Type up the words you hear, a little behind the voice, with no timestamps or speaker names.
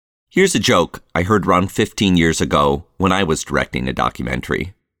Here's a joke I heard around 15 years ago when I was directing a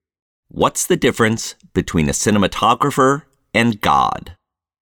documentary. What's the difference between a cinematographer and God?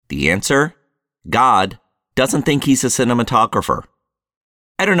 The answer? God doesn't think he's a cinematographer.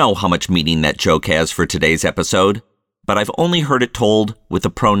 I don't know how much meaning that joke has for today's episode, but I've only heard it told with the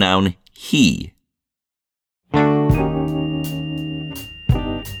pronoun he.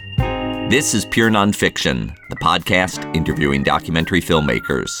 This is Pure Nonfiction, the podcast interviewing documentary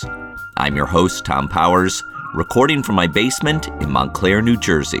filmmakers. I'm your host, Tom Powers, recording from my basement in Montclair, New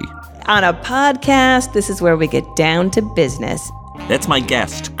Jersey. On a podcast, this is where we get down to business. That's my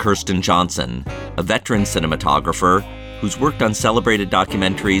guest, Kirsten Johnson, a veteran cinematographer who's worked on celebrated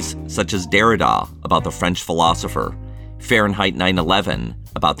documentaries such as Derrida about the French philosopher, Fahrenheit 9/11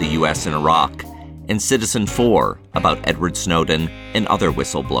 about the U.S. and Iraq, and Citizen4 about Edward Snowden and other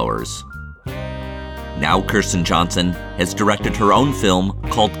whistleblowers. Now Kirsten Johnson has directed her own film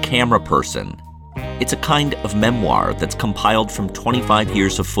called Camera Person. It's a kind of memoir that's compiled from 25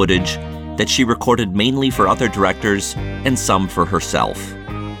 years of footage that she recorded mainly for other directors and some for herself.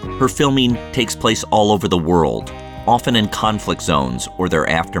 Her filming takes place all over the world, often in conflict zones or their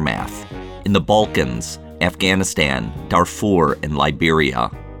aftermath, in the Balkans, Afghanistan, Darfur, and Liberia.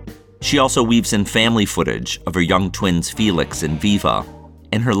 She also weaves in family footage of her young twins Felix and Viva,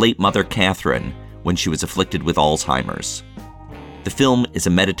 and her late mother Catherine, when she was afflicted with Alzheimer's. The film is a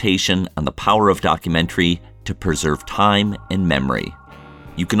meditation on the power of documentary to preserve time and memory.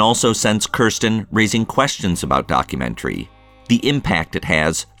 You can also sense Kirsten raising questions about documentary, the impact it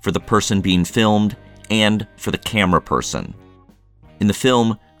has for the person being filmed and for the camera person. In the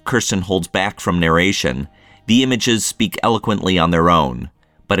film, Kirsten holds back from narration. The images speak eloquently on their own,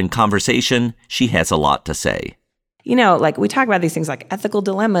 but in conversation, she has a lot to say. You know, like we talk about these things like ethical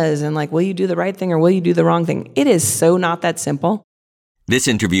dilemmas and like, will you do the right thing or will you do the wrong thing? It is so not that simple. This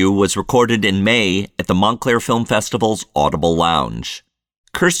interview was recorded in May at the Montclair Film Festival's Audible Lounge.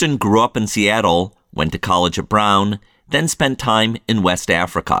 Kirsten grew up in Seattle, went to college at Brown, then spent time in West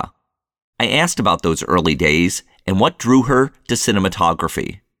Africa. I asked about those early days and what drew her to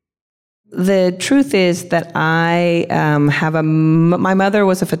cinematography. The truth is that I my mother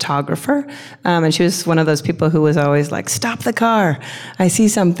was a photographer, and she was one of those people who was always like, stop the car, I see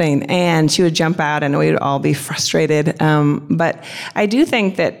something. And she would jump out and we would all be frustrated. But I do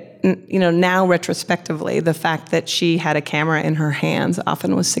think that, you know, now retrospectively, the fact that she had a camera in her hands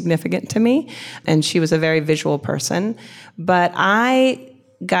often was significant to me. And she was a very visual person. But I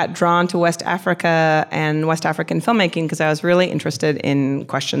got drawn to West Africa and West African filmmaking because I was really interested in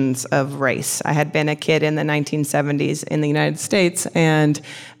questions of race. I had been a kid in the 1970s in the United States and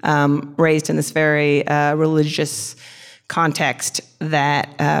raised in this very religious context that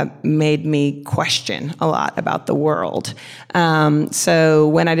made me question a lot about the world. So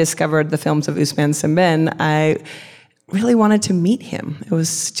when I discovered the films of Ousmane Sembène, I really wanted to meet him. It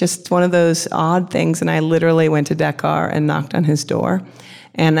was just one of those odd things, and I literally went to Dakar and knocked on his door.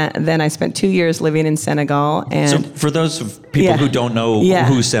 And then I spent 2 years living in Senegal. And so for those people who don't know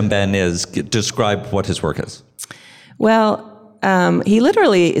who Sembène is, describe what his work is. Well, he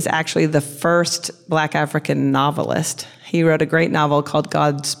literally is actually the first Black African novelist. He wrote a great novel called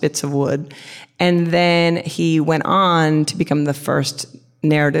God's Bits of Wood. And then he went on to become the first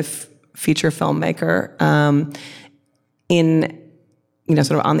narrative feature filmmaker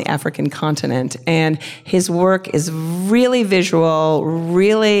sort of on the African continent. And his work is really visual,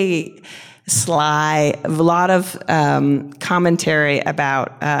 really sly, a lot of commentary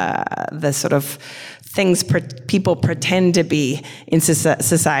about the sort of things people pretend to be in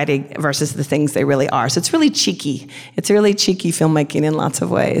society versus the things they really are. So it's really cheeky. It's really cheeky filmmaking in lots of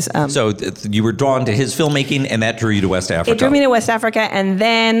ways. So you were drawn to his filmmaking, and that drew you to West Africa. It drew me to West Africa, and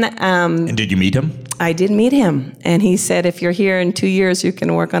then... and did you meet him? I did meet him, and he said, if you're here in 2 years, you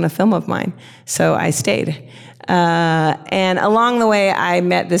can work on a film of mine. So I stayed. And along the way, I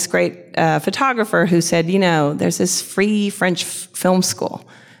met this great photographer who said, you know, there's this free French film school.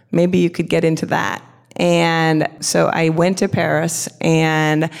 Maybe you could get into that. And so I went to Paris,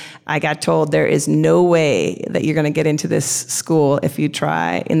 and I got told there is no way that you're going to get into this school if you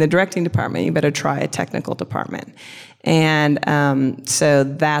try in the directing department. You better try a technical department. And so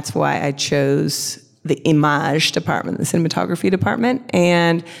that's why I chose the image department, the cinematography department,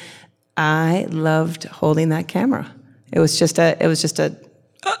 and I loved holding that camera. It was just a.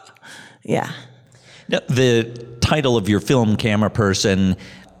 Now, the title of your film, Camera Person,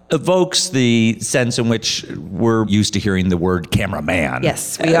 evokes the sense in which we're used to hearing the word cameraman.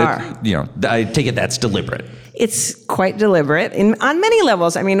 Yes, we are. I take it that's deliberate. It's quite deliberate on many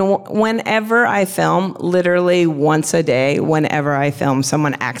levels. I mean, whenever I film, literally once a day, whenever I film,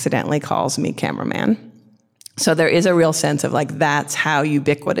 someone accidentally calls me cameraman. So there is a real sense of like, that's how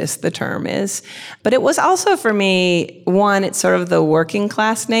ubiquitous the term is. But it was also for me, one, it's sort of the working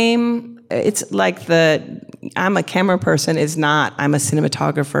class name. It's like I'm a camera person is not, I'm a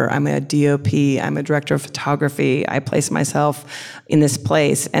cinematographer, I'm a DOP, I'm a director of photography. I place myself in this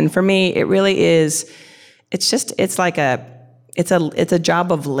place. And for me, it really is, it's a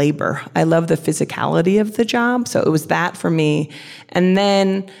job of labor. I love the physicality of the job. So it was that for me. And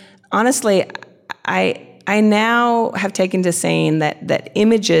then honestly, I now have taken to saying that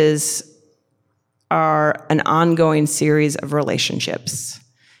images are an ongoing series of relationships.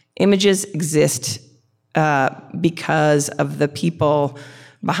 Images exist because of the people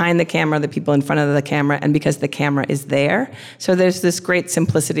behind the camera, the people in front of the camera, and because the camera is there. So there's this great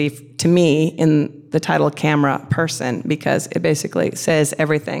simplicity to me in the title Camera Person, because it basically says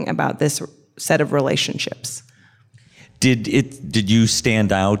everything about this set of relationships. Did you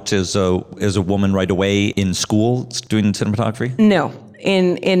stand out as a woman right away in school doing cinematography? No.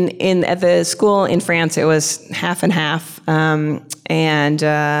 At the school in France, it was half and half, and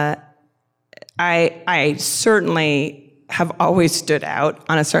I certainly have always stood out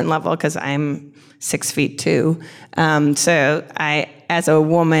on a certain level because I'm 6'2". So as a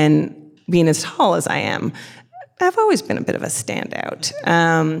woman, being as tall as I am, I've always been a bit of a standout.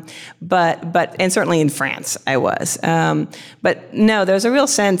 And certainly in France, I was. But no, there's a real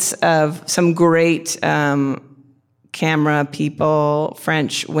sense of some great camera people,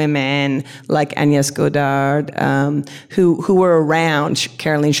 French women like Agnès Godard, who were around,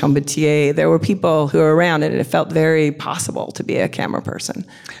 Caroline Champetier. There were people who were around, and it felt very possible to be a camera person.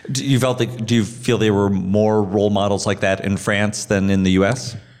 Do you feel there were more role models like that in France than in the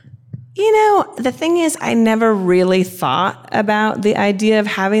U.S.? You know, the thing is, I never really thought about the idea of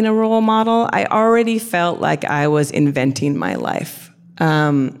having a role model. I already felt like I was inventing my life.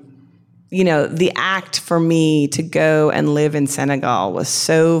 The act for me to go and live in Senegal was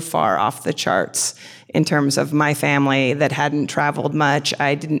so far off the charts in terms of my family that hadn't traveled much.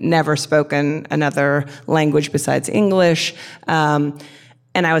 I never spoken another language besides English.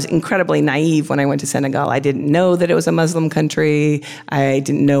 And I was incredibly naive when I went to Senegal. I didn't know that it was a Muslim country. I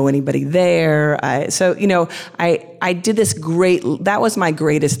didn't know anybody there. I did this that was my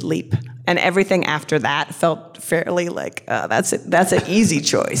greatest leap. And everything after that felt fairly like, that's an easy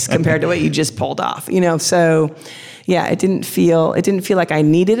choice compared to what you just pulled off. So yeah, it didn't feel like I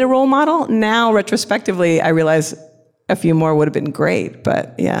needed a role model. Now, retrospectively, I realize a few more would have been great,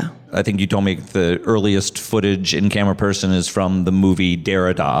 but yeah. I think you told me the earliest footage in Camera Person is from the movie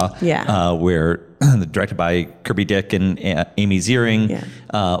Derrida, where directed by Kirby Dick and Amy Ziering,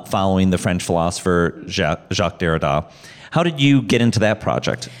 following the French philosopher Jacques Derrida. How did you get into that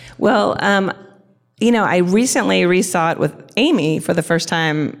project? Well, I recently resaw it with Amy for the first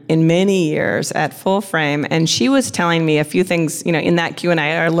time in many years at Full Frame, and she was telling me a few things, in that Q&A.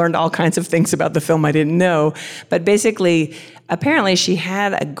 I learned all kinds of things about the film I didn't know, but basically, apparently she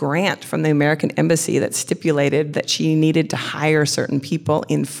had a grant from the American Embassy that stipulated that she needed to hire certain people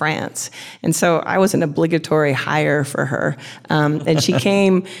in France. And so I was an obligatory hire for her. And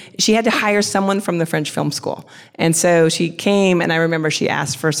she had to hire someone from the French Film School. And so she came, and I remember she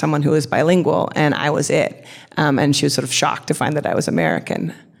asked for someone who was bilingual, and I was it. And she was sort of shocked to find that I was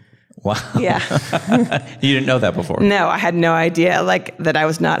American. Wow. Yeah. You didn't know that before? No, I had no idea, that I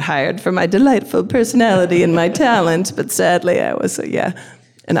was not hired for my delightful personality and my talent, but sadly I was,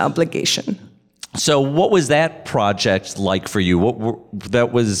 an obligation. So what was that project like for you?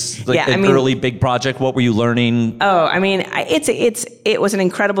 That was early big project. What were you learning? Oh, it was an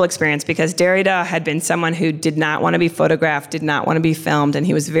incredible experience because Derrida had been someone who did not want to be photographed, did not want to be filmed, and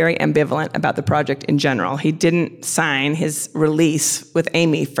he was very ambivalent about the project in general. He didn't sign his release with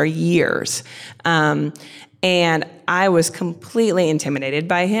Amy for years. And I was completely intimidated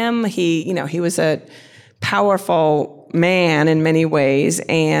by him. He was a powerful man in many ways,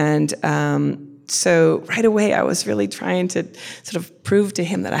 and so right away, I was really trying to sort of prove to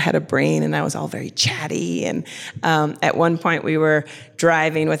him that I had a brain, and I was all very chatty. And at one point, we were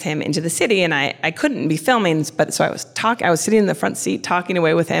driving with him into the city, and I couldn't be filming, but so I was sitting in the front seat talking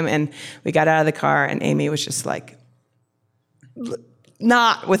away with him, and we got out of the car, and Amy was just like,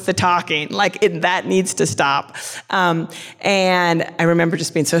 not with the talking, that needs to stop. And I remember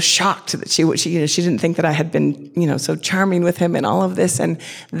just being so shocked that she didn't think that I had been, so charming with him and all of this. And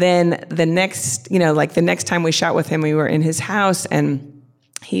then the next time we shot with him, we were in his house, and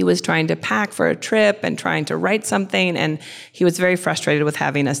he was trying to pack for a trip and trying to write something, and he was very frustrated with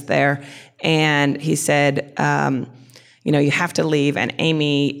having us there. And he said, you have to leave. And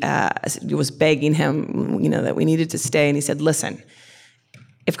Amy was begging him, that we needed to stay. And he said, listen,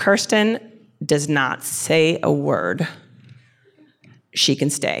 if Kirsten does not say a word, she can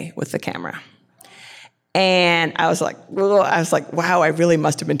stay with the camera. And I was like, wow, I really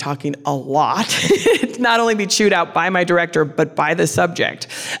must have been talking a lot. Not only be chewed out by my director, but by the subject.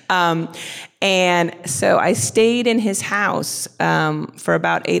 And so I stayed in his house for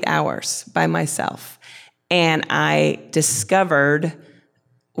about 8 hours by myself. And I discovered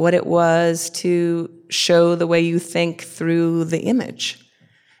what it was to show the way you think through the image.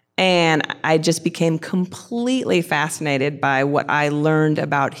 And I just became completely fascinated by what I learned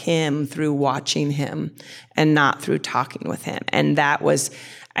about him through watching him and not through talking with him. And that was,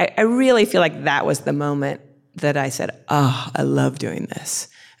 I really feel like that was the moment that I said, oh, I love doing this.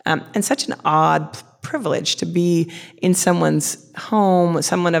 And such an odd privilege to be in someone's home,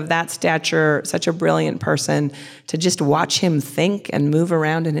 someone of that stature, such a brilliant person, to just watch him think and move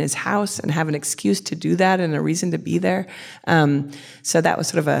around in his house and have an excuse to do that and a reason to be there. So that was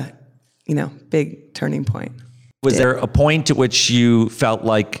sort of a, big turning point. Was there a point at which you felt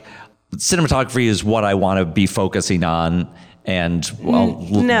like cinematography is what I want to be focusing on? And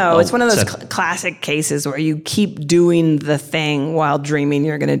no, it's one of those classic cases where you keep doing the thing while dreaming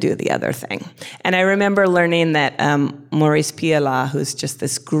you're going to do the other thing. And I remember learning that Maurice Pialat, who's just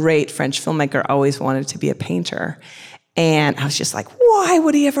this great French filmmaker, always wanted to be a painter. And I was just like, why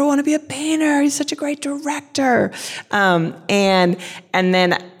would he ever want to be a painter? He's such a great director. And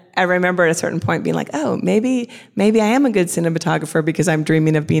then I remember at a certain point being like, oh, maybe I am a good cinematographer because I'm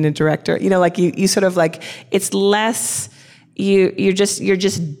dreaming of being a director. You sort of like, it's less. You're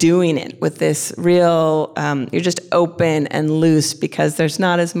just doing it with this real, you're just open and loose because there's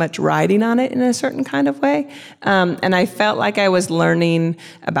not as much riding on it in a certain kind of way. And I felt like I was learning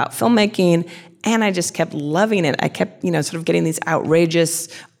about filmmaking, and I just kept loving it. I kept, sort of getting these outrageous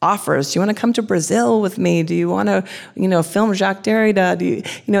offers. Do you want to come to Brazil with me? Do you want to, film Jacques Derrida?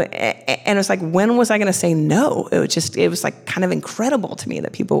 And it was like, when was I going to say no? It was like kind of incredible to me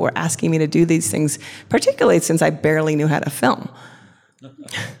that people were asking me to do these things, particularly since I barely knew how to film.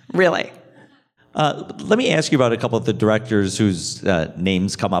 Really. Let me ask you about a couple of the directors whose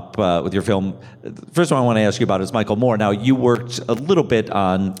names come up with your film. The first one I want to ask you about is Michael Moore. Now, you worked a little bit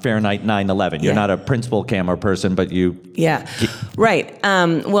on Fahrenheit 9/11. You're not a principal camera person, but you... Yeah, right.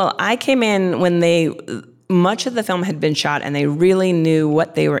 Well, I came in when much of the film had been shot and they really knew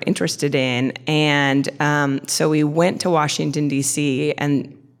what they were interested in. And so we went to Washington, D.C.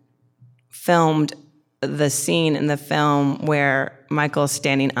 and filmed the scene in the film where Michael's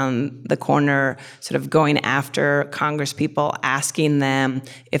standing on the corner, sort of going after Congress people, asking them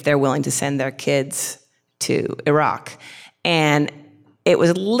if they're willing to send their kids to Iraq. And it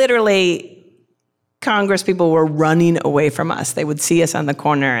was literally Congress people were running away from us. They would see us on the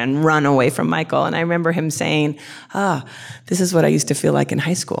corner and run away from Michael. And I remember him saying, this is what I used to feel like in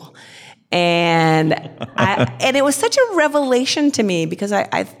high school. And it was such a revelation to me because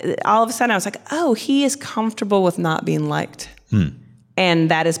I all of a sudden I was like, oh, he is comfortable with not being liked. And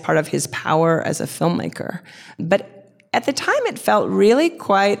that is part of his power as a filmmaker. But at the time it felt really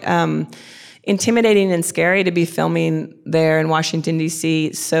quite intimidating and scary to be filming there in Washington,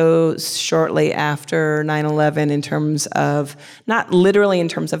 D.C. so shortly after 9/11 in terms of, not literally in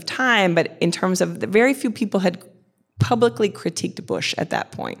terms of time, but in terms of the very few people had publicly critiqued Bush at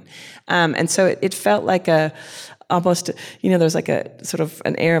that point. And so it felt like almost, there's like a sort of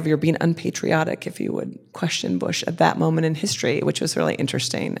an air of you're being unpatriotic if you would question Bush at that moment in history, which was really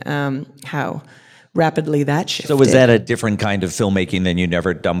interesting, how rapidly that shifted. So was that a different kind of filmmaking than you'd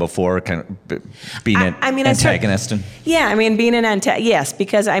ever done before, kind of being an antagonist? Being an antagonist, yes,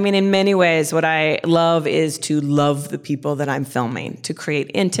 because in many ways what I love is to love the people that I'm filming, to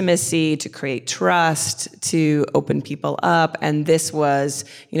create intimacy, to create trust, to open people up, and this was,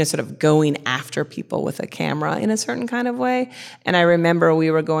 sort of going after people with a camera in a certain kind of way. And I remember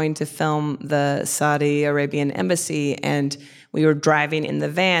we were going to film the Saudi Arabian embassy, and we were driving in the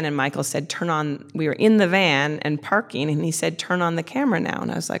van, and Michael said, we were in the van and parking, and he said, turn on the camera now.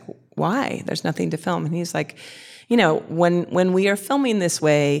 And I was like, why? There's nothing to film. And he's like, when we are filming this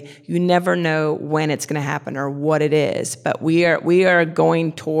way, you never know when it's going to happen or what it is. But we are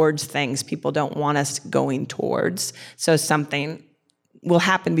going towards things people don't want us going towards. So something will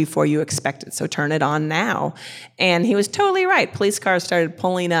happen before you expect it. So turn it on now. And he was totally right. Police cars started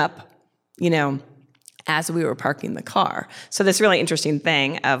pulling up, as we were parking the car. So this really interesting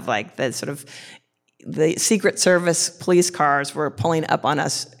thing of like the sort of the Secret Service police cars were pulling up on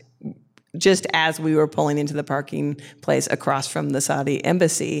us just as we were pulling into the parking place across from the Saudi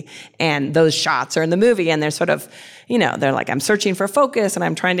embassy. And those shots are in the movie, and they're sort of, they're like, I'm searching for focus and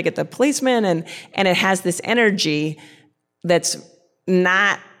I'm trying to get the policeman. And it has this energy that's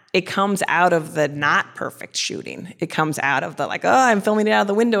not, it comes out of the not perfect shooting. It comes out of the like, I'm filming it out of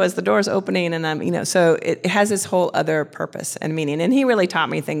the window as the door's opening. And I'm, so it has this whole other purpose and meaning. And he really taught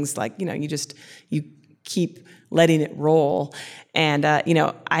me things like, you keep letting it roll. And,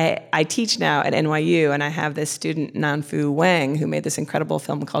 I teach now at NYU, and I have this student, Nanfu Wang, who made this incredible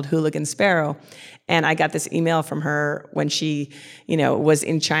film called Hooligan Sparrow. And I got this email from her when she, was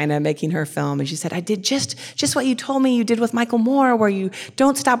in China making her film. And she said, I did just what you told me you did with Michael Moore, where you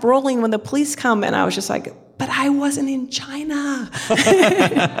don't stop rolling when the police come. And I was just like, but I wasn't in China.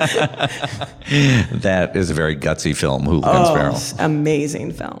 That is a very gutsy film, Hooligan Sparrow.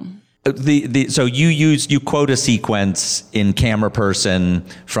 Amazing film. So you quote a sequence in Camera Person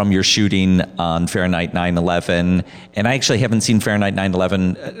from your shooting on Fahrenheit 9/11, and I actually haven't seen Fahrenheit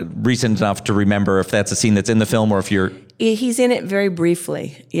 9/11 recent enough to remember if that's a scene that's in the film or if you're. He's in it very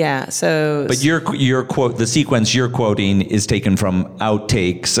briefly, yeah. So, but your quote, the sequence you're quoting, is taken from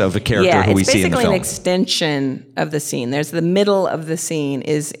outtakes of a character who we see in the film. Yeah, it's basically an extension of the scene. There's the middle of the scene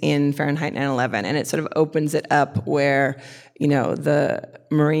is in Fahrenheit 9/11, and it sort of opens it up where the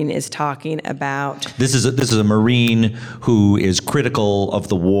Marine is talking about. This is a Marine who is critical of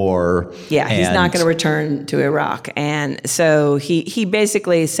the war. Yeah, he's not going to return to Iraq, and so he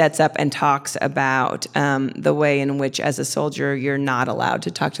basically sets up and talks about the way in which, as a soldier, you're not allowed to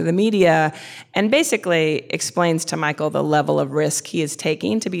talk to the media, and basically explains to Michael the level of risk he is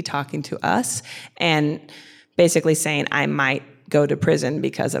taking to be talking to us, and basically saying, I might go to prison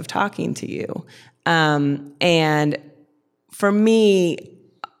because of talking to you, and. For me,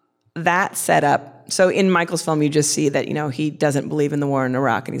 that setup, so in Michael's film, you just see that, he doesn't believe in the war in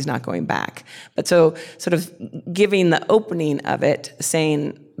Iraq and he's not going back. But so sort of giving the opening of it,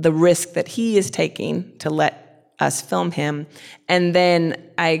 saying the risk that he is taking to let us film him. And then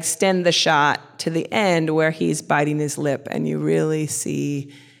I extend the shot to the end where he's biting his lip and you really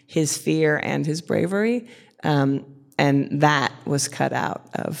see his fear and his bravery. And that was cut out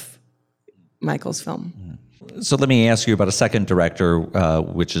of Michael's film. So let me ask you about a second director,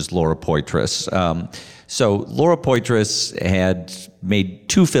 which is Laura Poitras. So Laura Poitras had made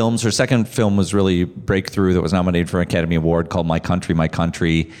two films. Her second film was really a breakthrough that was nominated for an Academy Award called My Country, My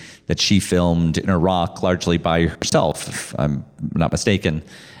Country, that she filmed in Iraq largely by herself, if I'm not mistaken.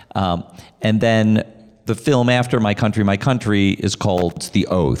 And then the film after My Country, My Country is called The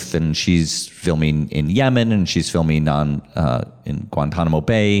Oath, and she's filming in Yemen, and she's filming in Guantanamo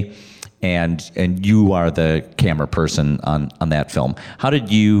Bay. And you are the camera person on that film. How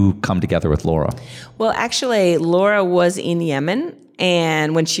did you come together with Laura? Well, actually, Laura was in Yemen,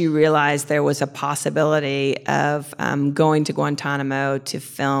 and when she realized there was a possibility of going to Guantanamo to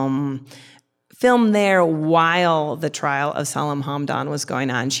film there while the trial of Salam Hamdan was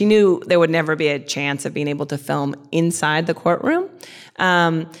going on, she knew there would never be a chance of being able to film inside the courtroom.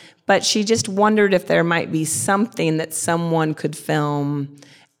 But she just wondered if there might be something that someone could film.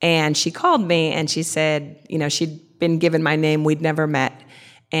 And she called me and she said, she'd been given my name, we'd never met.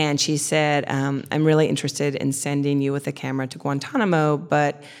 And she said, I'm really interested in sending you with a camera to Guantanamo,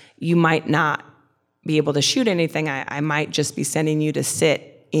 but you might not be able to shoot anything. I might just be sending you to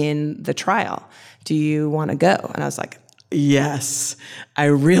sit in the trial. Do you want to go? And I was like, yes, I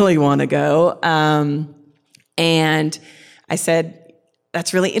really want to go. And I said,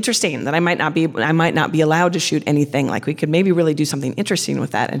 that's really interesting that I might not be allowed to shoot anything. Like, we could maybe really do something interesting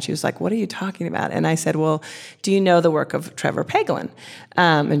with that. And she was like, what are you talking about? And I said, well, do you know the work of Trevor Paglen?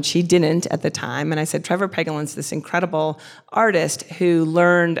 And she didn't at the time. And I said, Trevor Paglen's this incredible artist who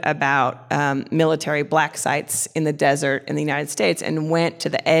learned about military black sites in the desert in the United States and went to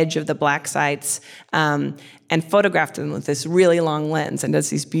the edge of the black sites and photographed them with this really long lens and does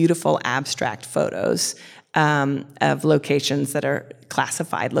these beautiful abstract photos of locations that are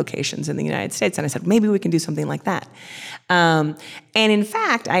classified locations in the United States. And I said, maybe we can do something like that. And in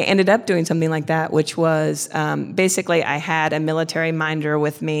fact, I ended up doing something like that, which was basically I had a military minder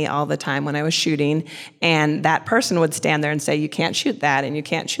with me all the time when I was shooting, and that person would stand there and say, you can't shoot that, and you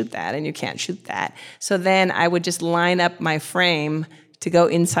can't shoot that, and you can't shoot that. So then I would just line up my frame to go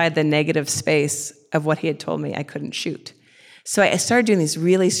inside the negative space of what he had told me I couldn't shoot. So I started doing these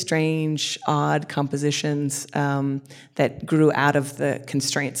really strange, odd compositions that grew out of the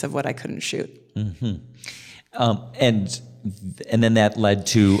constraints of what I couldn't shoot. Mm-hmm. And then that led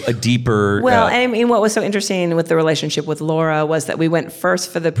to a deeper... Well, I mean, what was so interesting with the relationship with Laura was that we went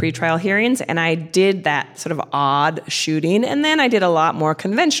first for the pretrial hearings, and I did that sort of odd shooting, and then I did a lot more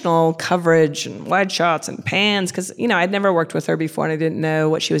conventional coverage and wide shots and pans, because, I'd never worked with her before, and I didn't know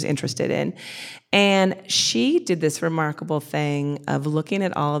what she was interested in. And she did this remarkable thing of looking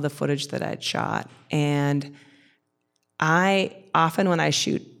at all of the footage that I'd shot, and I often, when I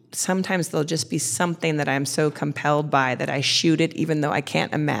shoot, sometimes there'll just be something that I'm so compelled by that I shoot it, even though I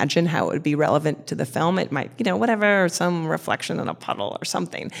can't imagine how it would be relevant to the film. It might, whatever, some reflection in a puddle or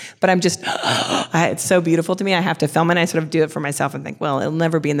something. But I'm just, it's so beautiful to me. I have to film it. And I sort of do it for myself and think, well, it'll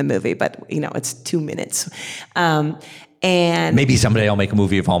never be in the movie, but, it's 2 minutes. And maybe someday I'll make a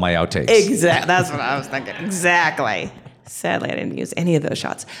movie of all my outtakes. Exactly. That's what I was thinking. Exactly. Sadly, I didn't use any of those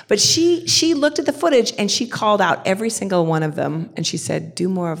shots. But she looked at the footage and she called out every single one of them and she said, do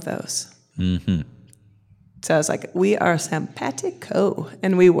more of those. Mm-hmm. So I was like, we are simpatico.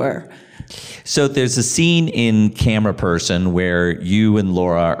 And we were. So there's a scene in Camera Person where you and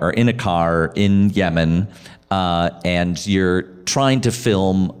Laura are in a car in Yemen and you're trying to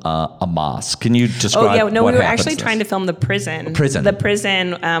film a mosque. Can you describe we were actually trying to film the prison. The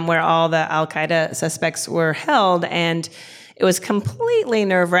prison where all the Al-Qaeda suspects were held. And it was completely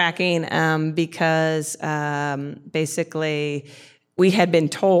nerve-wracking because basically we had been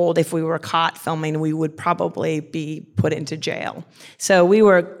told if we were caught filming, we would probably be put into jail. So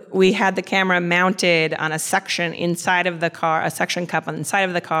we had the camera mounted on a suction inside of the car, a suction cup on the inside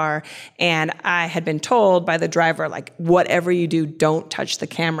of the car, and I had been told by the driver, like, whatever you do, don't touch the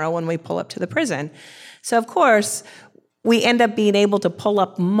camera when we pull up to the prison. So of course, we end up being able to pull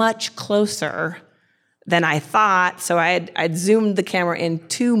up much closer than I thought, so I'd zoomed the camera in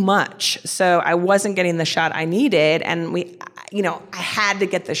too much, so I wasn't getting the shot I needed, and I had to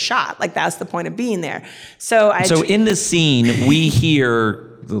get the shot. Like, that's the point of being there. So in this scene, we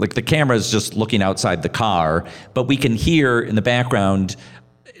hear, like, the camera's just looking outside the car, but we can hear in the background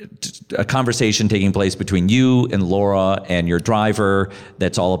a conversation taking place between you and Laura and your driver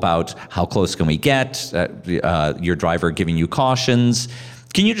that's all about how close can we get, your driver giving you cautions.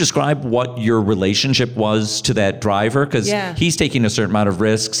 Can you describe what your relationship was to that driver? Because he's taking a certain amount of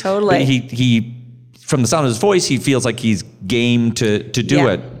risks. Totally. He from the sound of his voice, he feels like he's game to do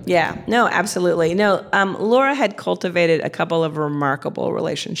it. Yeah, no, absolutely. No, Laura had cultivated a couple of remarkable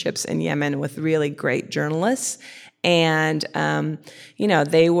relationships in Yemen with really great journalists. And,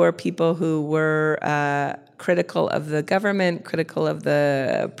 they were people who were critical of the government, critical of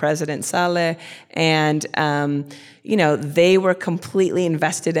the President Saleh, and, they were completely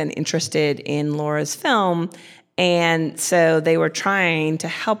invested and interested in Laura's film. And so they were trying to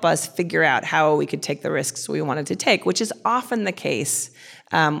help us figure out how we could take the risks we wanted to take, which is often the case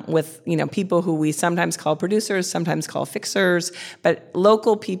with people who we sometimes call producers, sometimes call fixers, but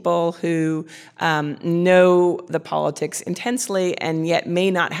local people who know the politics intensely and yet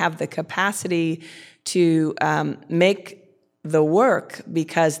may not have the capacity to make the work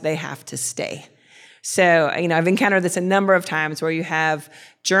because they have to stay. So, I've encountered this a number of times where you have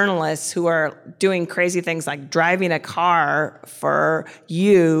journalists who are doing crazy things like driving a car for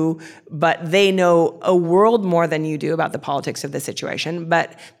you, but they know a world more than you do about the politics of the situation.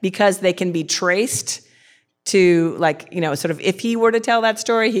 But because they can be traced to, sort of, if he were to tell that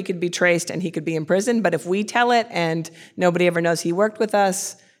story, he could be traced and he could be in prison. But if we tell it and nobody ever knows he worked with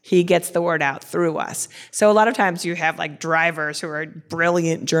us, he gets the word out through us. So a lot of times you have drivers who are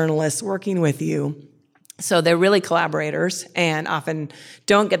brilliant journalists working with you. So they're really collaborators and often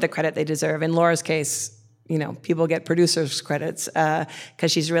don't get the credit they deserve. In Laura's case, people get producers' credits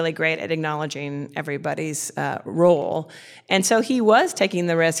because she's really great at acknowledging everybody's role. And so he was taking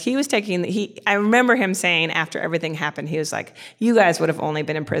the risk. I remember him saying after everything happened, he was like, you guys would have only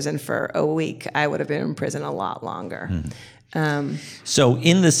been in prison for a week. I would have been in prison a lot longer. So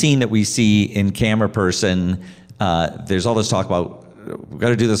in the scene that we see in Camera Person, there's all this talk about, we've got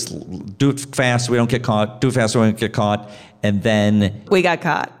to do this, do it fast so we don't get caught, do it fast so we don't get caught, and then... We got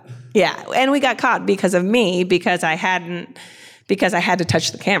caught. Yeah, and we got caught because of me, because I had to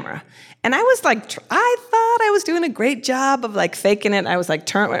touch the camera. And I was like, I thought I was doing a great job of faking it. I was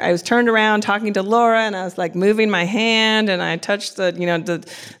turned around talking to Laura, and I was moving my hand, and I touched I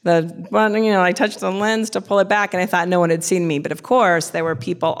touched the lens to pull it back, and I thought no one had seen me. But of course, there were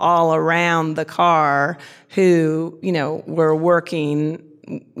people all around the car who, were working.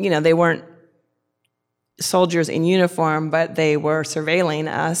 They weren't soldiers in uniform, but they were surveilling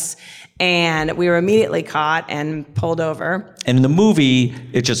us. And we were immediately caught and pulled over. And in the movie,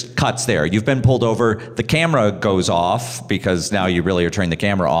 it just cuts there. You've been pulled over. The camera goes off because now you really are turning the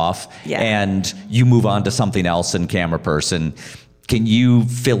camera off. Yeah. And you move on to something else in Camera Person. Can you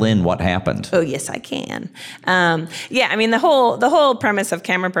fill in what happened? Oh, yes, I can. I mean, the whole premise of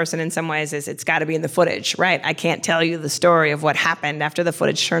Camera Person in some ways is it's got to be in the footage, right? I can't tell you the story of what happened after the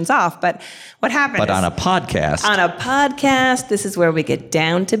footage turns off, but what happened But on a podcast. On a podcast, this is where we get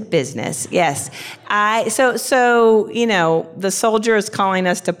down to business. Yes. So the soldier is calling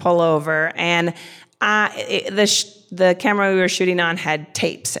us to pull over, and the camera we were shooting on had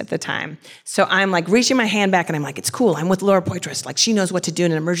tapes at the time. So I'm like reaching my hand back and I'm like, it's cool. I'm with Laura Poitras. Like, she knows what to do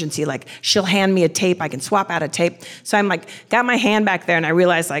in an emergency. Like, she'll hand me a tape. I can swap out a tape. So I'm like, got my hand back there and I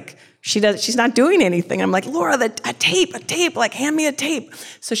realized like she's not doing anything. I'm like, Laura, a tape, like hand me a tape.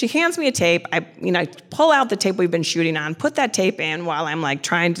 So she hands me a tape. I pull out the tape we've been shooting on, put that tape in while I'm like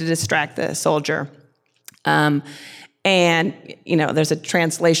trying to distract the soldier. And, there's a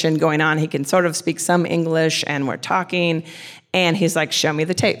translation going on. He can sort of speak some English, and we're talking. And he's like, show me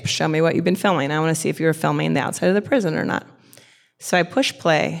the tape. Show me what you've been filming. I want to see if you were filming the outside of the prison or not. So I push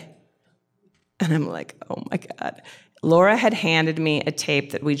play, and I'm like, oh, my God. Laura had handed me a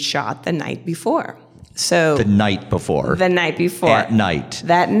tape that we'd shot the night before. So The night before. At night.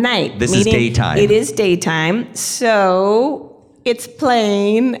 That night. This is daytime. It is daytime. So it's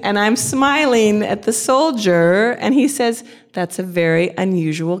playing, and I'm smiling at the soldier, and he says, that's a very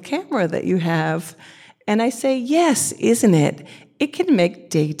unusual camera that you have. And I say, yes, isn't it? It can make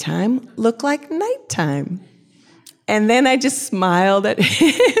daytime look like nighttime. And then I just smiled at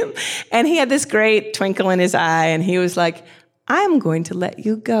him, and he had this great twinkle in his eye, and he was like, I'm going to let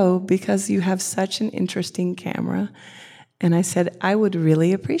you go because you have such an interesting camera. And I said, I would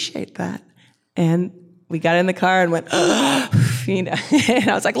really appreciate that. And we got in the car and went, and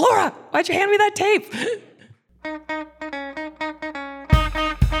I was like, Laura, why'd you hand me that tape?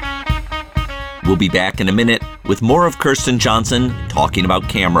 We'll be back in a minute with more of Kirsten Johnson talking about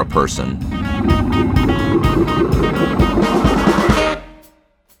Camera Person.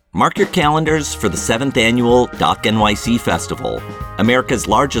 Mark your calendars for the 7th annual Doc NYC Festival, America's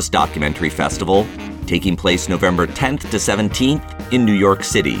largest documentary festival, taking place November 10th to 17th in New York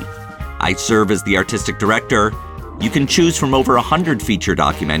City. I serve as the artistic director. You can choose from over 100 feature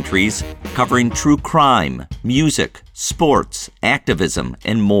documentaries covering true crime, music, sports, activism,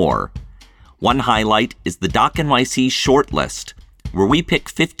 and more. One highlight is the Doc NYC Shortlist, where we pick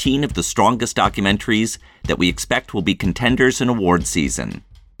 15 of the strongest documentaries that we expect will be contenders in award season.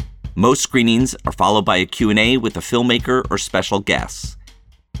 Most screenings are followed by a Q&A with a filmmaker or special guests.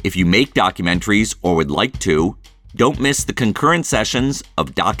 If you make documentaries or would like to, don't miss the concurrent sessions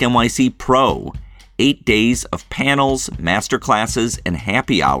of Doc NYC Pro, 8 days of panels, masterclasses, and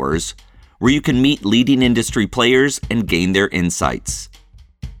happy hours where you can meet leading industry players and gain their insights.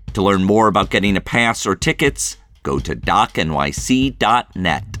 To learn more about getting a pass or tickets, go to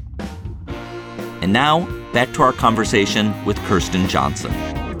docnyc.net. And now, back to our conversation with Kirsten Johnson.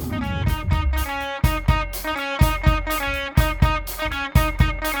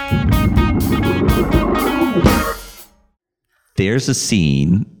 There's a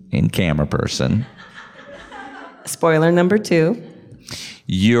scene in Camera Person. Spoiler number 2.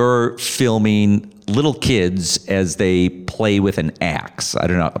 You're filming little kids as they play with an axe. I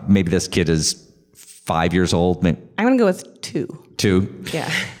don't know. Maybe this kid is 5 years old. Maybe. I'm going to go with 2. 2?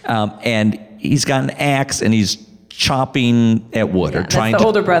 Yeah. And he's got an axe and he's chopping at wood or trying to. That's the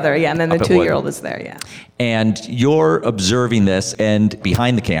older brother, yeah, and then the 2-year-old is there, yeah. And you're observing this, and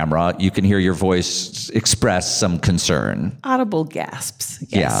behind the camera, you can hear your voice express some concern. Audible gasps.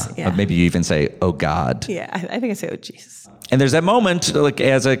 Yes, yeah. Maybe you even say, "Oh God." Yeah, I think I say, "Oh Jesus." And there's that moment, like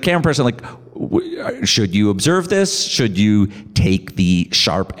as a camera person, like, should you observe this? Should you take the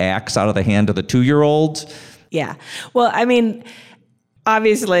sharp axe out of the hand of the 2-year-old? Yeah. Well, I mean,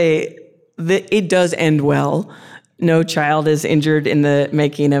 obviously, it does end well. No child is injured in the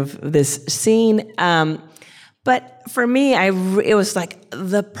making of this scene. But for me, it was like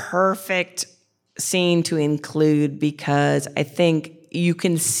the perfect scene to include because I think you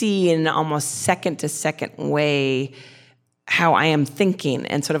can see in an almost second-to-second way how I am thinking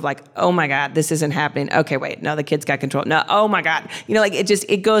and sort of like, oh my God, this isn't happening. Okay, wait, no, the kid's got control. No, oh my God. Like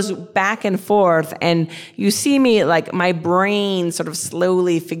it goes back and forth and you see me like my brain sort of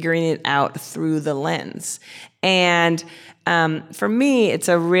slowly figuring it out through the lens. And for me, it's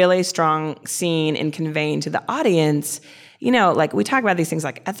a really strong scene in conveying to the audience, like we talk about these things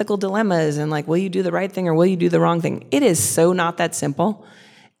like ethical dilemmas and like, will you do the right thing or will you do the wrong thing? It is so not that simple.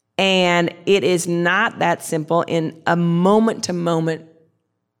 And it is not that simple in a moment-to-moment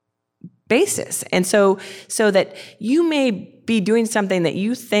basis. And so that you may be doing something that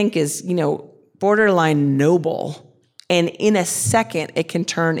you think is, borderline noble, and in a second, it can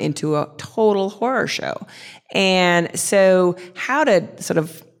turn into a total horror show. And so how to sort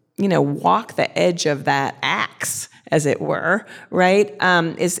of, walk the edge of that axe, as it were, right?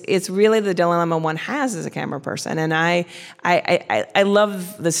 It's really the dilemma one has as a camera person. And I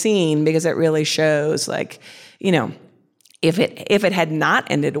love the scene because it really shows, like, if it had not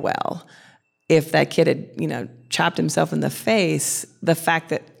ended well, if that kid had, chopped himself in the face, the fact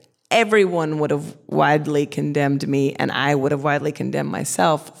that everyone would have widely condemned me, and I would have widely condemned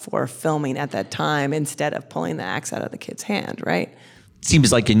myself for filming at that time instead of pulling the axe out of the kid's hand, right?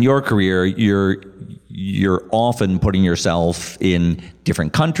 Seems like in your career, you're often putting yourself in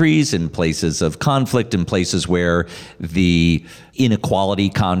different countries, in places of conflict, in places where the inequality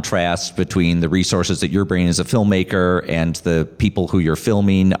contrast between the resources that you're bringing as a filmmaker and the people who you're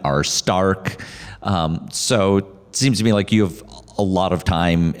filming are stark. So it seems to me like you have a lot of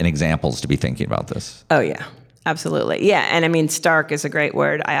time and examples to be thinking about this. Oh, yeah, absolutely. Yeah, and I mean, stark is a great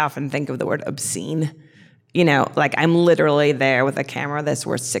word. I often think of the word obscene. Like I'm literally there with a camera that's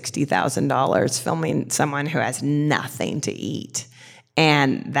worth $60,000 filming someone who has nothing to eat.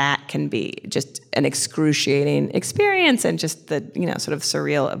 And that can be just an excruciating experience, and just the, sort of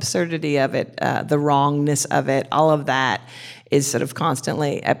surreal absurdity of it, the wrongness of it, all of that is sort of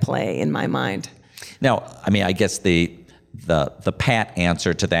constantly at play in my mind. Now, I mean, I guess the pat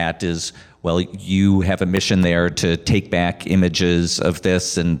answer to that is, well, you have a mission there to take back images of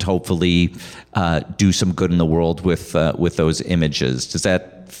this and hopefully do some good in the world with those images. Does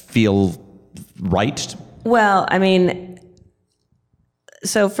that feel right? Well, I mean,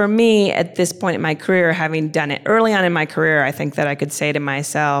 so for me, at this point in my career, having done it early on in my career, I think that I could say to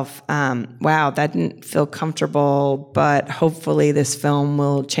myself, wow, that didn't feel comfortable, but hopefully this film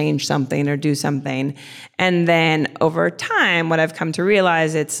will change something or do something. And then over time, what I've come to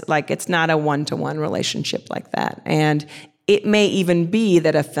realize, it's not a one-to-one relationship like that. And it may even be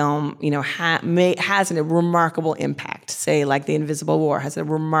that a film, has a remarkable impact, say like The Invisible War has a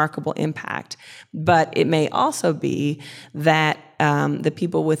remarkable impact. But it may also be that the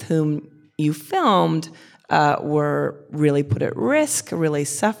people with whom you filmed were really put at risk, really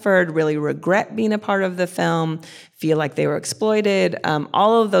suffered, really regret being a part of the film, feel like they were exploited.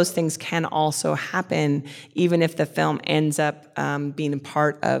 All of those things can also happen, even if the film ends up being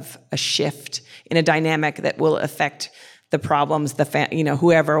part of a shift in a dynamic that will affect the problems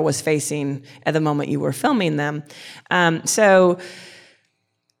whoever was facing at the moment you were filming them. So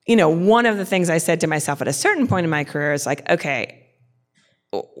one of the things I said to myself at a certain point in my career is like, okay,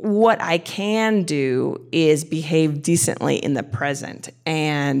 what I can do is behave decently in the present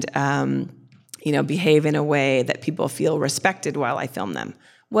and, behave in a way that people feel respected while I film them.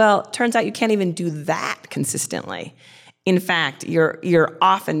 Well, turns out you can't even do that consistently. In fact, you're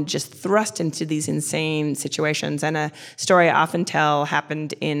often just thrust into these insane situations. And a story I often tell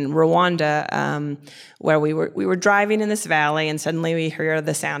happened in Rwanda, where we were driving in this valley, and suddenly we hear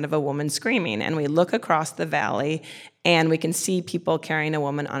the sound of a woman screaming. And we look across the valley, and we can see people carrying a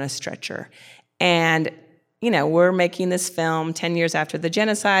woman on a stretcher. And we're making this film 10 years after the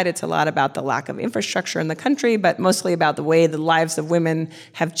genocide. It's a lot about the lack of infrastructure in the country, but mostly about the way the lives of women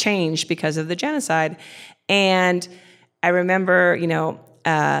have changed because of the genocide. And I remember,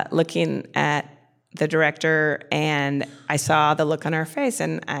 looking at the director, and I saw the look on her face,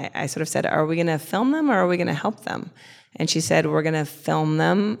 and I sort of said, are we going to film them or are we going to help them? And she said, we're going to film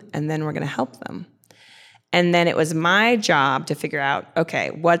them, and then we're going to help them. And then it was my job to figure out, okay,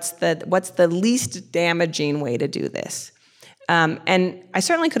 what's the least damaging way to do this? And I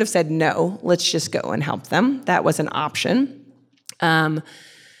certainly could have said, no, let's just go and help them. That was an option.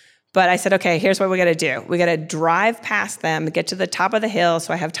 But I said, okay, here's what we got to do. We got to drive past them, get to the top of the hill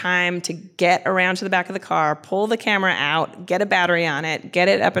so I have time to get around to the back of the car, pull the camera out, get a battery on it, get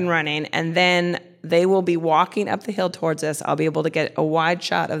it up and running, and then they will be walking up the hill towards us. I'll be able to get a wide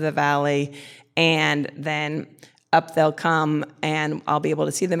shot of the valley, and then up they'll come, and I'll be able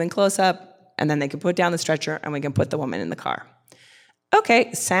to see them in close-up, and then they can put down the stretcher, and we can put the woman in the car.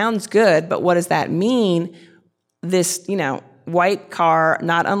 Okay, sounds good, but what does that mean? This, white car,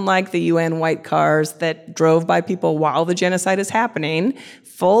 not unlike the UN white cars that drove by people while the genocide is happening,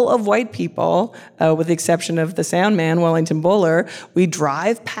 full of white people, with the exception of the sound man, Wellington Buller. We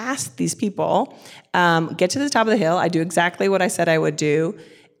drive past these people, get to the top of the hill. I do exactly what I said I would do,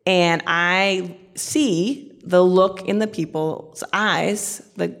 and I see the look in the people's eyes,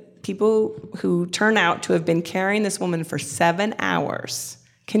 the people who turn out to have been carrying this woman for 7 hours,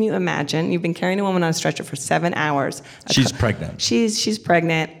 Can you imagine? You've been carrying a woman on a stretcher for 7 hours. She's pregnant. She's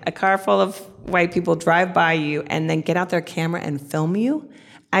pregnant. A car full of white people drive by you and then get out their camera and film you.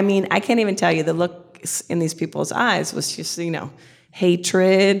 I mean, I can't even tell you, the look in these people's eyes was just,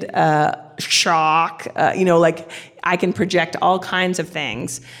 hatred, shock, like I can project all kinds of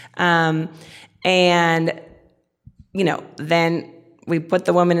things. And, then we put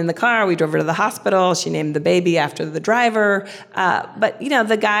the woman in the car, we drove her to the hospital, she named the baby after the driver. But,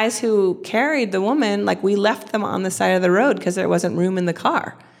 the guys who carried the woman, like we left them on the side of the road because there wasn't room in the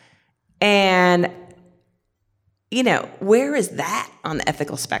car. And, where is that on the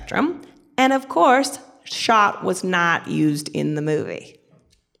ethical spectrum? And of course, shot was not used in the movie.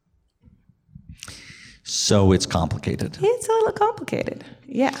 So it's complicated. It's a little complicated,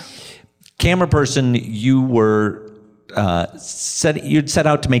 yeah. Camera person, you were you'd set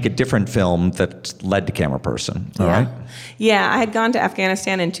out to make a different film that led to Camera Person, all right? Yeah, I had gone to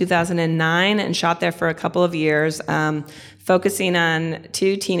Afghanistan in 2009 and shot there for a couple of years, focusing on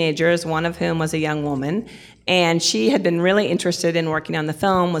 2 teenagers, one of whom was a young woman. And she had been really interested in working on the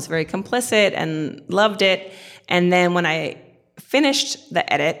film, was very complicit and loved it. And then when I finished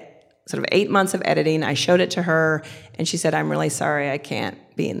the edit, sort of 8 months of editing, I showed it to her, and she said, "I'm really sorry, I can't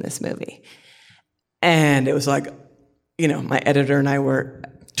be in this movie." And it was like, my editor and I were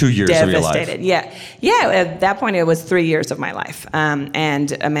 2 years devastated. of your life. Yeah. At that point, it was 3 years of my life.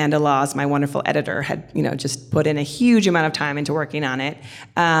 And Amanda Laws, my wonderful editor, had just put in a huge amount of time into working on it.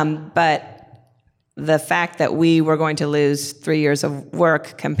 But the fact that we were going to lose 3 years of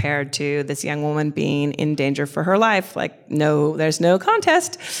work compared to this young woman being in danger for her life, there's no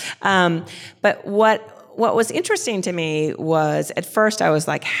contest. But what was interesting to me was, at first I was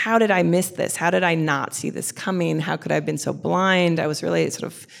like, how did I miss this? How did I not see this coming? How could I have been so blind? I was really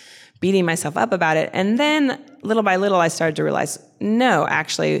sort of beating myself up about it. And then little by little, I started to realize, no,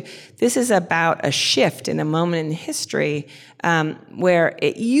 actually, this is about a shift in a moment in history where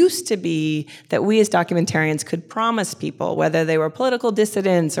it used to be that we as documentarians could promise people, whether they were political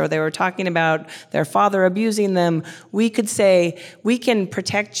dissidents or they were talking about their father abusing them, we could say, we can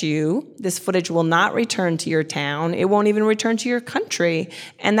protect you. This footage will not return to your town. It won't even return to your country.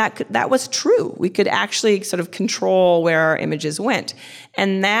 And that was true. We could actually sort of control where our images went.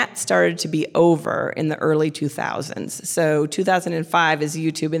 And that started to be over in the early 2000s. So 2005 is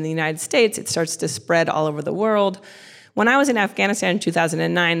YouTube in the United States. It starts to spread all over the world. When I was in Afghanistan in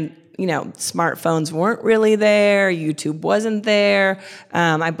 2009, smartphones weren't really there. YouTube wasn't there,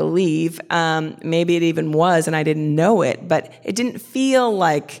 I believe. Maybe it even was, and I didn't know it. But it didn't feel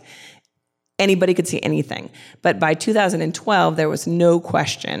like anybody could see anything. But by 2012, there was no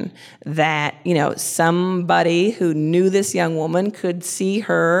question that, somebody who knew this young woman could see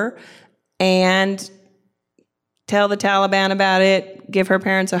her and tell the Taliban about it, give her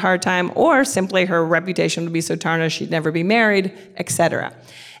parents a hard time, or simply her reputation would be so tarnished she'd never be married, etc.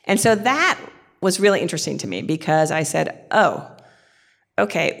 And so that was really interesting to me because I said, oh,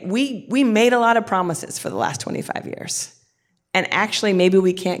 okay, we made a lot of promises for the last 25 years. And actually, maybe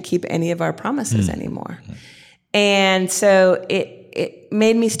we can't keep any of our promises anymore. And so it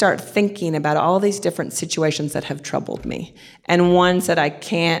made me start thinking about all these different situations that have troubled me, and ones that I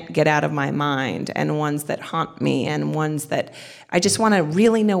can't get out of my mind, and ones that haunt me, and ones that I just want to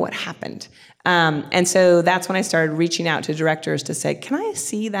really know what happened. And so that's when I started reaching out to directors to say, can I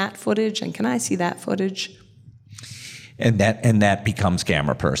see that footage, and can I see that footage? And that becomes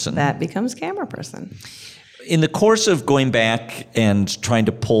Camera Person. That becomes Camera Person. In the course of going back and trying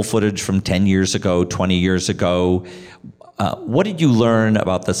to pull footage from 10 years ago, 20 years ago, what did you learn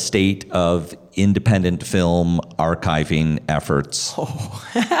about the state of independent film archiving efforts?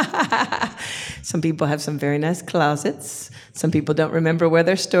 Oh. Some people have some very nice closets. Some people don't remember where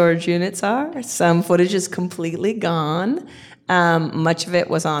their storage units are. Some footage is completely gone. Much of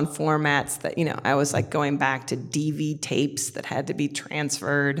it was on formats that, I was like going back to DV tapes that had to be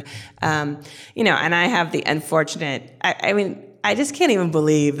transferred. And I have the unfortunate, I just can't even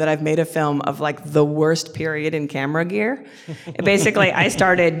believe that I've made a film of like the worst period in camera gear. Basically, I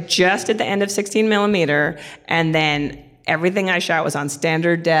started just at the end of 16 millimeter, and then everything I shot was on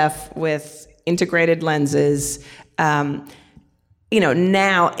standard def with integrated lenses. Now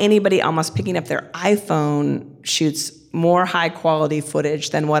anybody almost picking up their iPhone shoots more high quality footage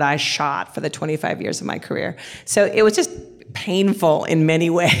than what I shot for the 25 years of my career. So it was just painful in many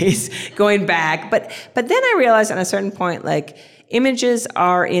ways going back. But then I realized at a certain point, like, images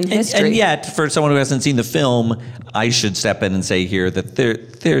are in history. And yet, for someone who hasn't seen the film, I should step in and say here that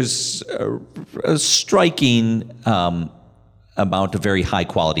there's a striking amount of very high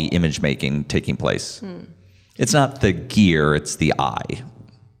quality image making taking place. It's not the gear, it's the eye.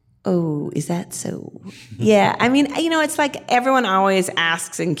 oh, is that so? Yeah, I mean, it's like everyone always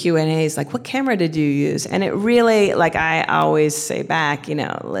asks in Q&As, like, what camera did you use? And it really, like, I always say back,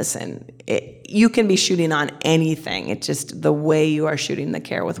 listen, you can be shooting on anything. It's just the way you are shooting, the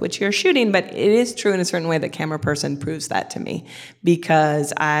care with which you're shooting. But it is true in a certain way that Camera Person proves that to me,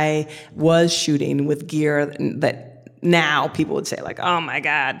 because I was shooting with gear that now people would say, like, oh my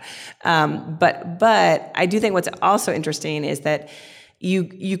God. But I do think what's also interesting is that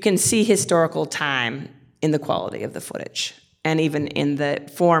you can see historical time in the quality of the footage, and even in the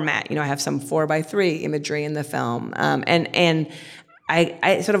format. I have some 4:3 imagery in the film, and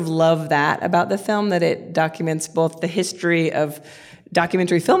I sort of love that about the film, that it documents both the history of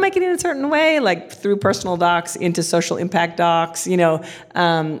documentary filmmaking in a certain way, like through personal docs into social impact docs,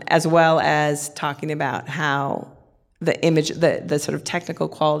 as well as talking about how the image, the sort of technical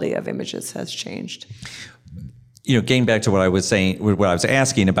quality of images has changed. Getting back to what I was saying, what I was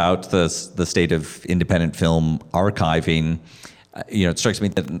asking about the state of independent film archiving, it strikes me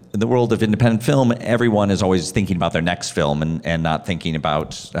that in the world of independent film, everyone is always thinking about their next film and not thinking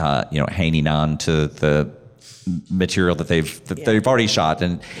about, hanging on to the material that they've already shot.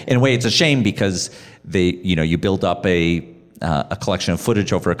 And in a way, it's a shame, because you build up a collection of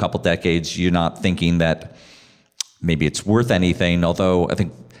footage over a couple decades. You're not thinking that maybe it's worth anything, although I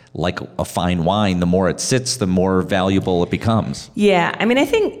think, like a fine wine, the more it sits, the more valuable it becomes. Yeah, I mean, I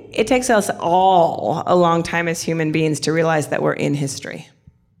think it takes us all a long time as human beings to realize that we're in history.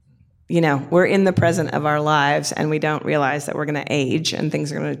 We're in the present of our lives, and we don't realize that we're going to age and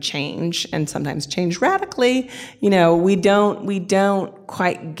things are going to change, and sometimes change radically. We don't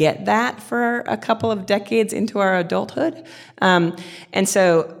quite get that for a couple of decades into our adulthood. And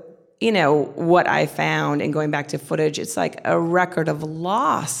so, what I found in going back to footage, it's like a record of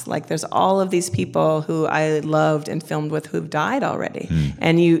loss. Like, there's all of these people who I loved and filmed with who've died already.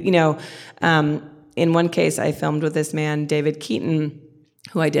 And in one case, I filmed with this man, David Keaton,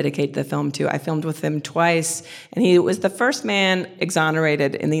 who I dedicate the film to. I filmed with him twice, and he was the first man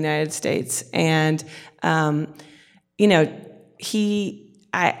exonerated in the United States. And,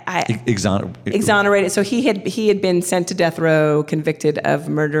 exonerated. So he had been sent to death row, convicted of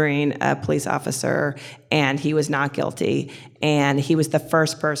murdering a police officer, and he was not guilty. And he was the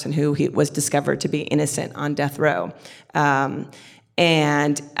first person who was discovered to be innocent on death row. So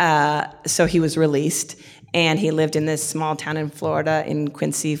he was released, and he lived in this small town in Florida, in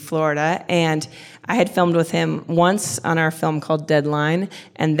Quincy, Florida. And I had filmed with him once on our film called Deadline,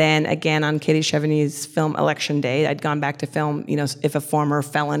 and then again on Katie Chevenix's film Election Day. I'd gone back to film, if a former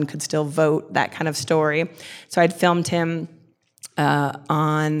felon could still vote, that kind of story. So I'd filmed him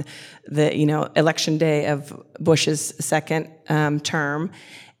on the, Election Day of Bush's second term.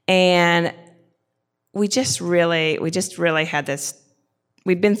 And we just really had this.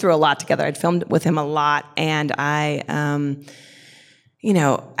 We'd been through a lot together. I'd filmed with him a lot, and I,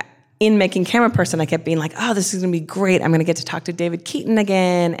 in making Camera Person, I kept being like, oh, this is going to be great. I'm going to get to talk to David Keaton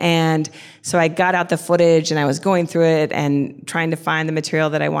again. And so I got out the footage, and I was going through it and trying to find the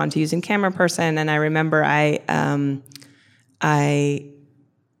material that I wanted to use in Camera Person. And I remember I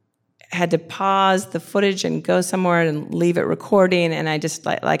had to pause the footage and go somewhere and leave it recording. And I just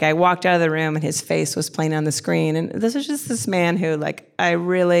I walked out of the room, and his face was playing on the screen. And this was just this man who I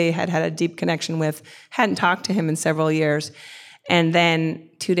really had a deep connection with, hadn't talked to him in several years. And then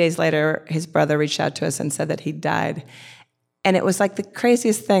 2 days later, his brother reached out to us and said that he died. And it was like the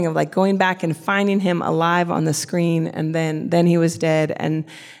craziest thing of going back and finding him alive on the screen, and then he was dead. And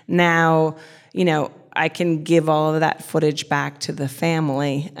now, I can give all of that footage back to the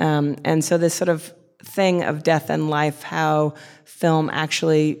family. And so this sort of thing of death and life, how film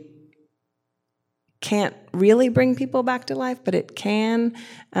actually can't really bring people back to life, but it can.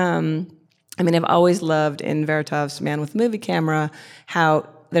 I've always loved in Veritov's Man with the Movie Camera how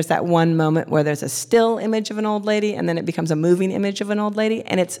there's that one moment where there's a still image of an old lady, and then it becomes a moving image of an old lady,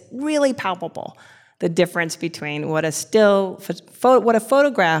 and it's really palpable, the difference between what a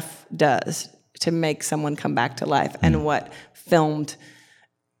photograph does to make someone come back to life and what filmed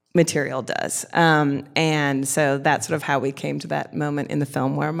material does. And so that's sort of how we came to that moment in the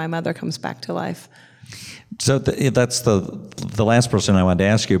film where my mother comes back to life. So that's the last person I wanted to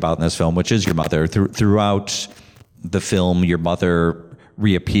ask you about in this film, which is your mother. Throughout the film, your mother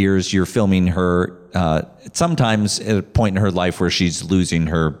reappears. You're filming her sometimes at a point in her life where she's losing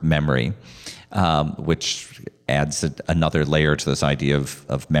her memory, which adds another layer to this idea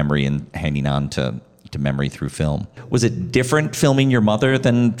of memory and hanging on to memory through film. Was it different filming your mother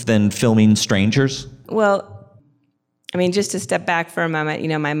than filming strangers? Well, just to step back for a moment,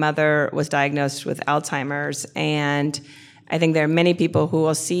 my mother was diagnosed with Alzheimer's, and I think there are many people who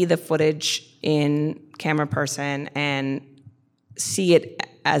will see the footage in Camera Person and see it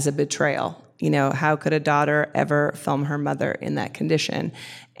as a betrayal. How could a daughter ever film her mother in that condition?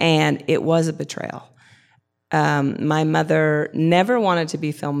 And it was a betrayal. My mother never wanted to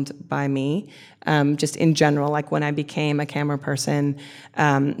be filmed by me, just in general. Like when I became a camera person,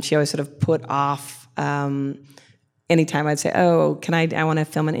 she always sort of put off, anytime I'd say, oh, I want to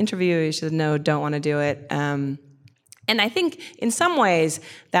film an interview. She said, no, don't want to do it. And I think in some ways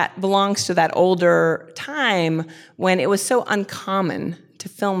that belongs to that older time when it was so uncommon to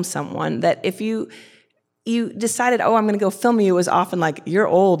film someone that if you decided, oh, I'm going to go film you, it was often like, you're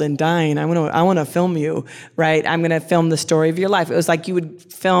old and dying. I want to film you, right? I'm going to film the story of your life. It was like you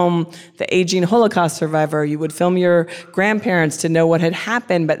would film the aging Holocaust survivor. You would film your grandparents to know what had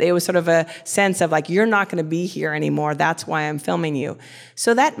happened, but it was sort of a sense of like, you're not going to be here anymore. That's why I'm filming you.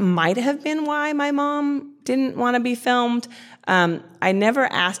 So that might have been why my mom didn't want to be filmed. I never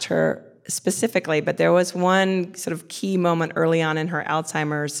asked her specifically, but there was one sort of key moment early on in her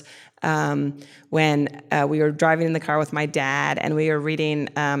Alzheimer's when we were driving in the car with my dad and we were reading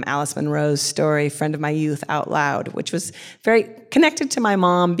Alice Munro's story, Friend of My Youth, out loud, which was very connected to my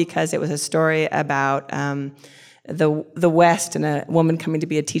mom because it was a story about the West and a woman coming to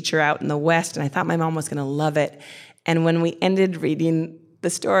be a teacher out in the West, and I thought my mom was going to love it. And when we ended reading the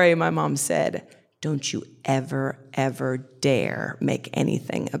story, my mom said, "Don't you ever, ever dare make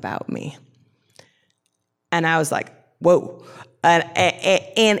anything about me." And I was like, whoa. And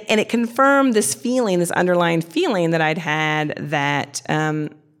it confirmed this feeling, this underlying feeling that I'd had that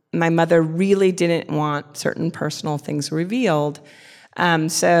my mother really didn't want certain personal things revealed.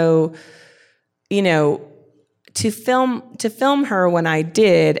 So, to film her when I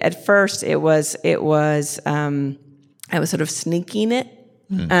did, at first I was sort of sneaking it.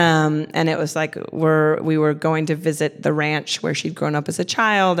 And it was like we were going to visit the ranch where she'd grown up as a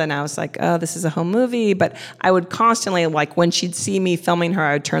child, and I was like, oh, this is a home movie. But I would constantly, like, when she'd see me filming her,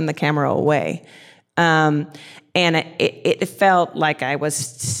 I would turn the camera away. And it felt like I was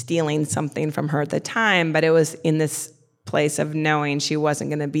stealing something from her at the time, but it was in this place of knowing she wasn't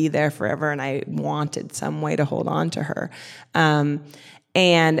going to be there forever, and I wanted some way to hold on to her.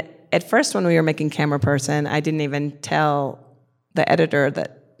 And at first when we were making Camera Person, I didn't even tell the editor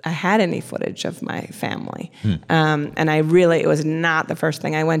that I had any footage of my family. And it was not the first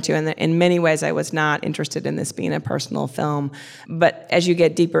thing I went to. And in many ways, I was not interested in this being a personal film. But as you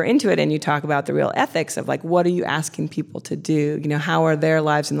get deeper into it and you talk about the real ethics of like, what are you asking people to do? How are their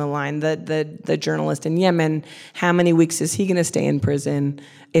lives in the line? The journalist in Yemen, how many weeks is he going to stay in prison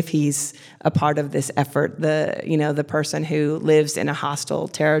if he's a part of this effort? The person who lives in a hostile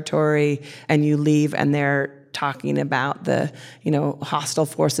territory and you leave and they're talking about the, hostile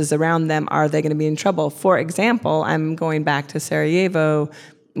forces around them, are they going to be in trouble? For example, I'm going back to Sarajevo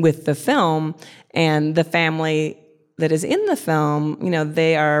with the film, and the family that is in the film,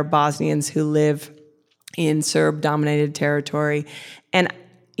 they are Bosnians who live in Serb-dominated territory. And,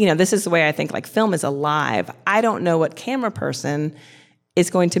 this is the way I think, like, film is alive. I don't know what Camera Person is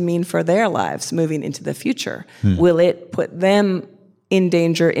going to mean for their lives moving into the future. Will it put them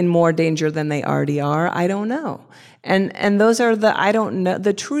in more danger than they already are? I don't know. And those are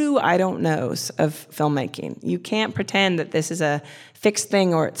the true I don't knows of filmmaking. You can't pretend that this is a fixed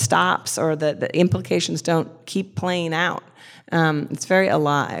thing or it stops or that the implications don't keep playing out. It's very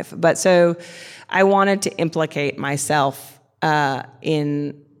alive. But so I wanted to implicate myself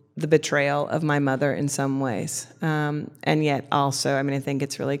in the betrayal of my mother in some ways. And yet also, I think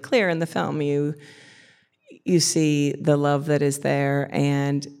it's really clear in the film, you see the love that is there,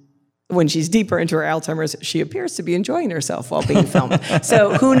 and when she's deeper into her Alzheimer's, she appears to be enjoying herself while being filmed.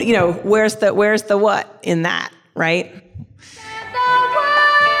 So where's the what in that, right? The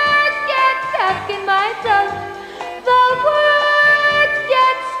words get stuck in my throat. The words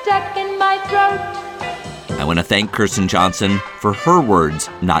get stuck in my throat. I want to thank Kirsten Johnson for her words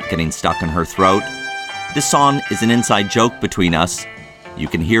not getting stuck in her throat. This song is an inside joke between us. You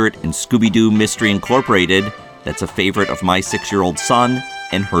can hear it in Scooby-Doo Mystery Incorporated. That's a favorite of my 6-year-old son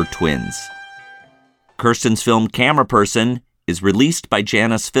and her twins. Kirsten's film Camera Person is released by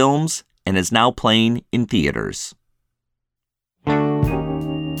Janus Films and is now playing in theaters. Pure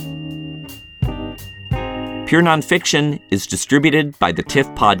Nonfiction is distributed by the TIFF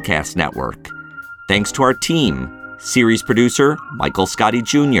Podcast Network. Thanks to our team, series producer Michael Scotti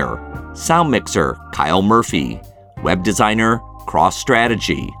Jr., sound mixer Kyle Murphy, web designer Cross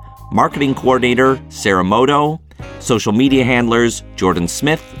Strategy, marketing coordinator Sarah Moto, social media handlers Jordan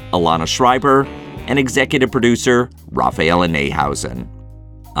Smith, Alana Schreiber, and executive producer Rafaela Nehausen.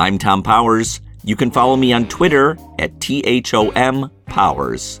 I'm Tom Powers. You can follow me on Twitter at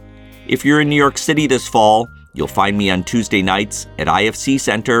THOM_Powers. If you're in New York City this fall, you'll find me on Tuesday nights at IFC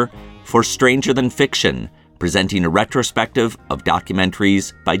Center for Stranger Than Fiction, presenting a retrospective of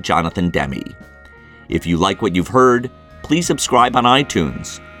documentaries by Jonathan Demme. If you like what you've heard, please subscribe on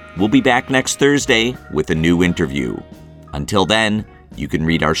iTunes. We'll be back next Thursday with a new interview. Until then, you can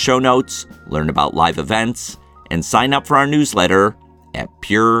read our show notes, learn about live events, and sign up for our newsletter at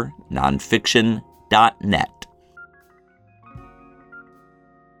purenonfiction.net.